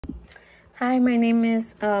Hi, my name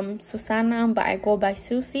is Susana, but I go by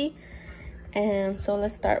Susie. And so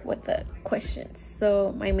let's start with the questions.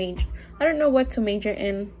 So my major, I don't know what to major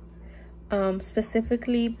in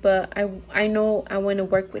specifically, but I know I want to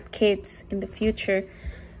work with kids in the future.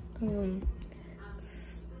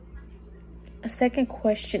 A second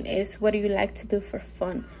question is, what do you like to do for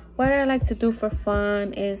fun? What I like to do for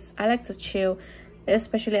fun is I like to chill.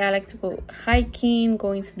 Especially I like to go hiking,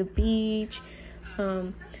 going to the beach,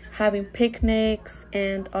 having picnics,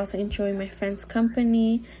 and also enjoying my friends'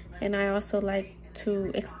 company. And I also like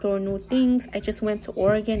to explore new things. I just went to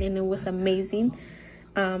Oregon and it was amazing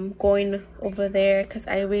going over there because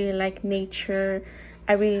I really like nature.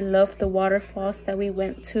 I really love the waterfalls that we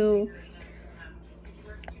went to.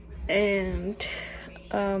 And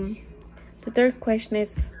the third question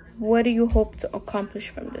is, what do you hope to accomplish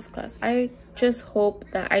from this class? I just hope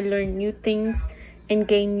that I learn new things and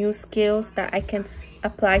gain new skills that I can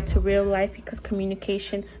apply to real life, because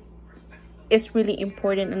communication is really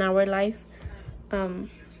important in our life.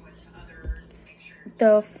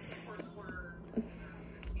 The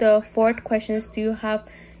fourth question is, do you have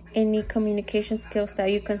any communication skills that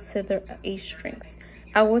you consider a strength?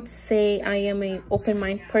 I would say I am an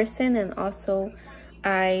open-minded person, and also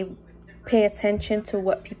I pay attention to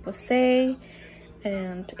what people say.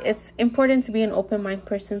 And it's important to be an open-minded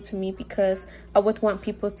person to me, because I would want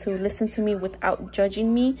people to listen to me without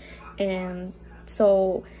judging me. And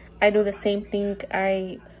so I do the same thing.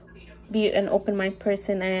 I be an open-minded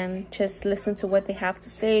person and just listen to what they have to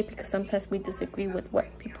say, because sometimes we disagree with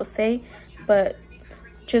what people say, but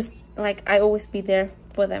just like I always be there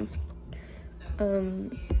for them.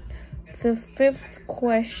 The fifth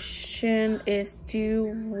question is, do you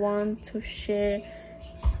want to share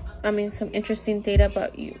some interesting data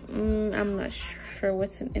about you? I'm not sure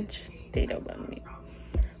what's an interesting data about me.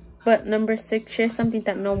 But number 6, share something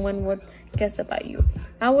that no one would guess about you.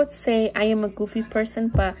 I would say I am a goofy person,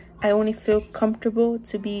 but I only feel comfortable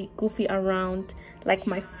to be goofy around like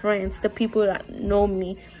my friends, the people that know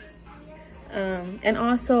me. And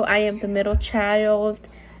also I am the middle child,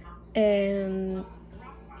 and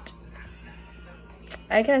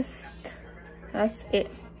I guess that's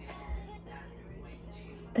it.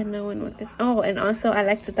 Then no one with this. Oh, and also I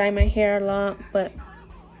like to dye my hair a lot, but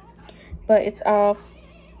it's all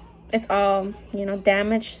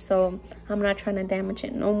damaged, so I'm not trying to damage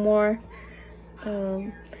it no more.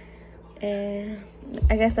 And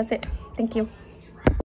I guess that's it. Thank you.